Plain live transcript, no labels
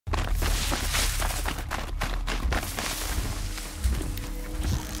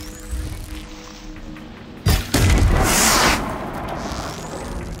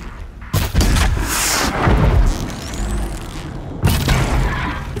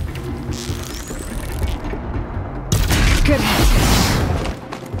Good hit.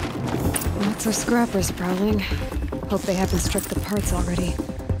 Lots of scrappers prowling. Hope they haven't stripped the parts already.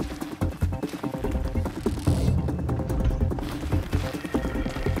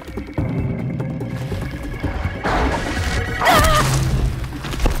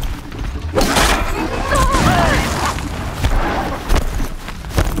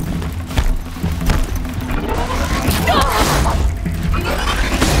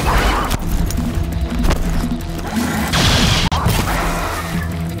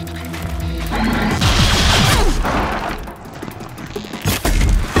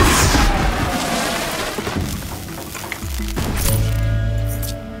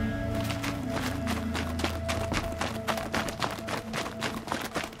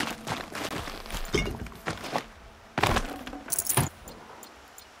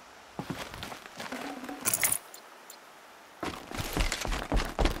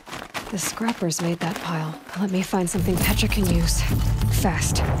 The scrappers made that pile. Let me find something Petra can use.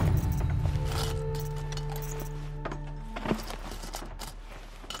 Fast.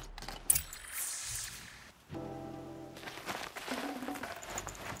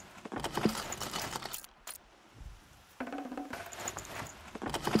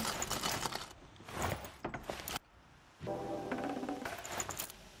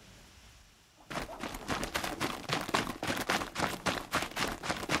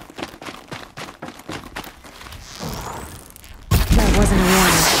 Wasn't a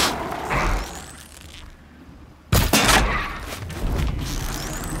warning.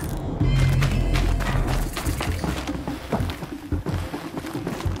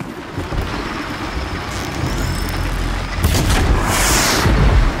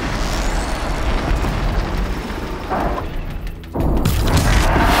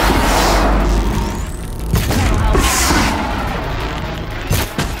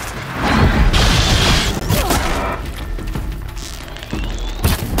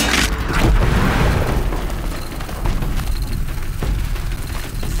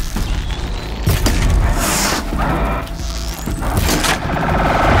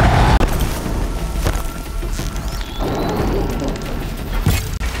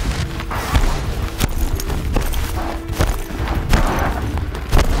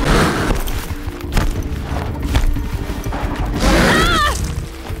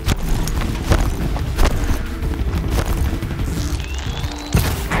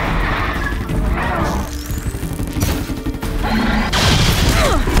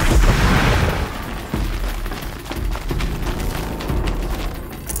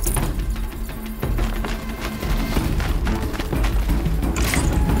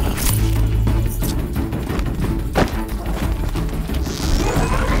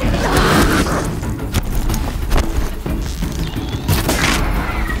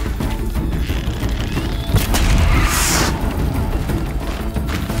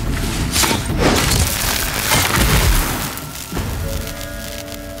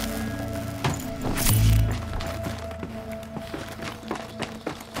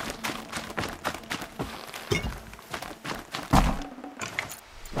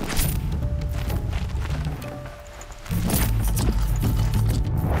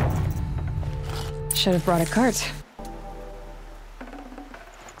 Should have brought a cart.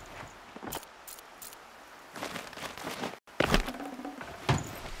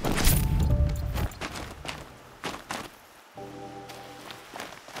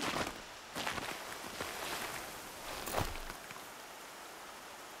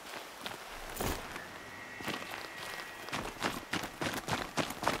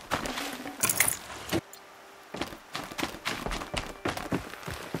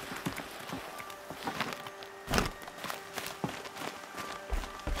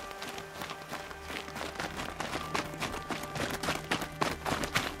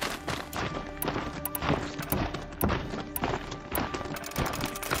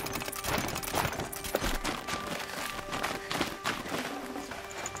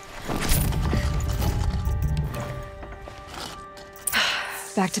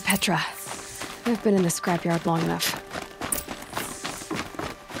 Back to Petra. I've been in the scrapyard long enough.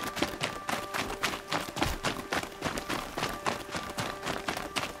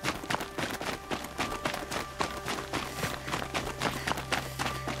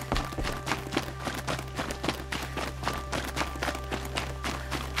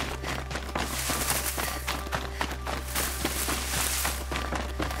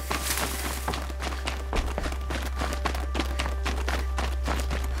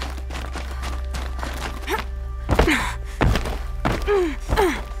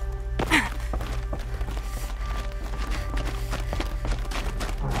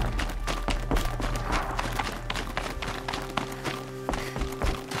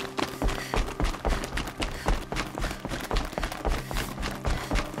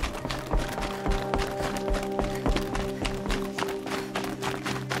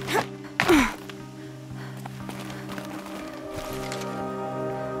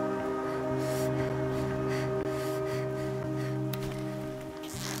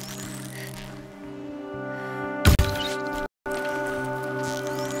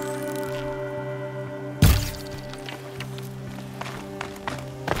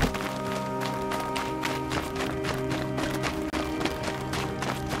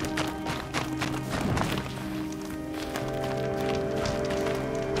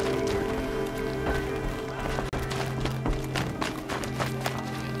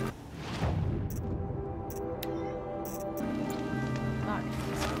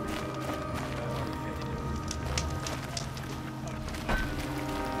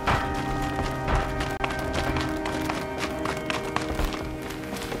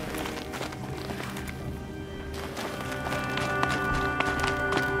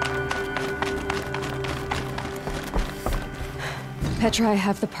 Petra, I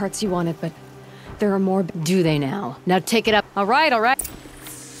have the parts you wanted, but there are more. Do they now? Now take it up. All right, all right.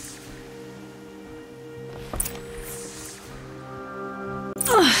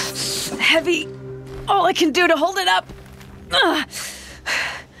 Heavy. All I can do to hold it up. Come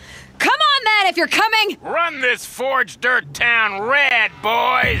on, then, if you're coming! Run this forged dirt town red,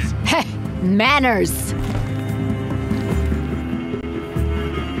 boys! Heh, manners!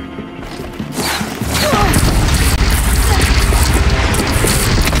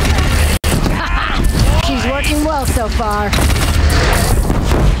 She's working well so far.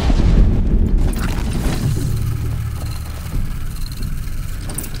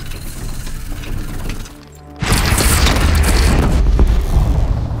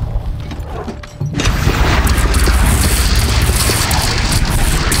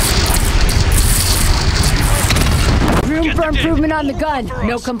 Room for improvement on the gun.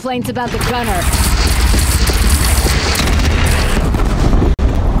 No complaints about the gunner.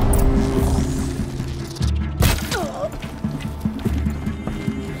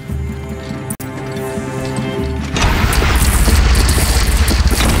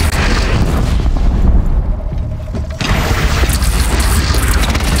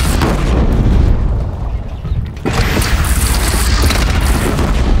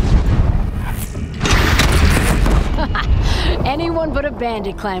 Anyone but a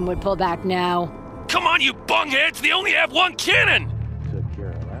bandit clan would pull back now. Come on, you bungheads! They only have one cannon! Took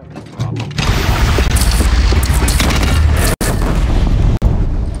care of that problem.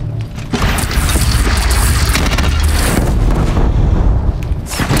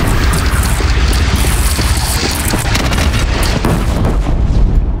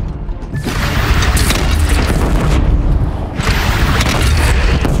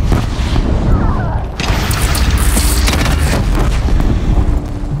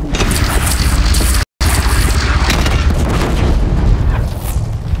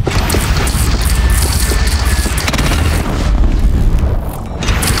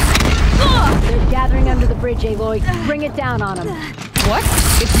 Aloy, bring it down on him. What?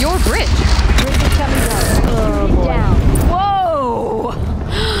 It's your bridge. Bridge is coming down. Oh, down. Whoa!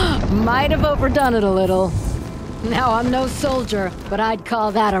 Might have overdone it a little. Now, I'm no soldier, but I'd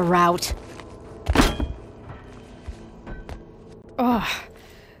call that a rout. Oh,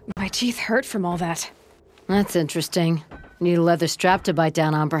 my teeth hurt from all that. That's interesting. Need a leather strap to bite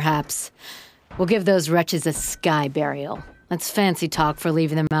down on, perhaps. We'll give those wretches a sky burial. That's fancy talk for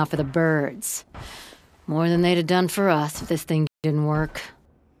leaving them out for the birds. More than they'd have done for us if this thing didn't work.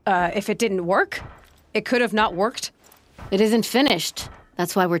 If it didn't work? It could have not worked? It isn't finished.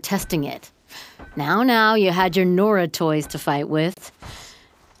 That's why we're testing it. Now, you had your Nora toys to fight with.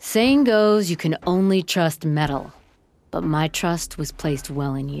 Saying goes, you can only trust metal. But my trust was placed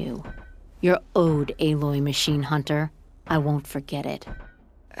well in you. You're owed, Aloy Machine Hunter. I won't forget it.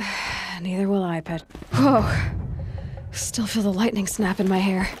 Neither will I, Pet. Whoa. Still feel the lightning snap in my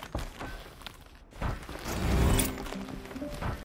hair.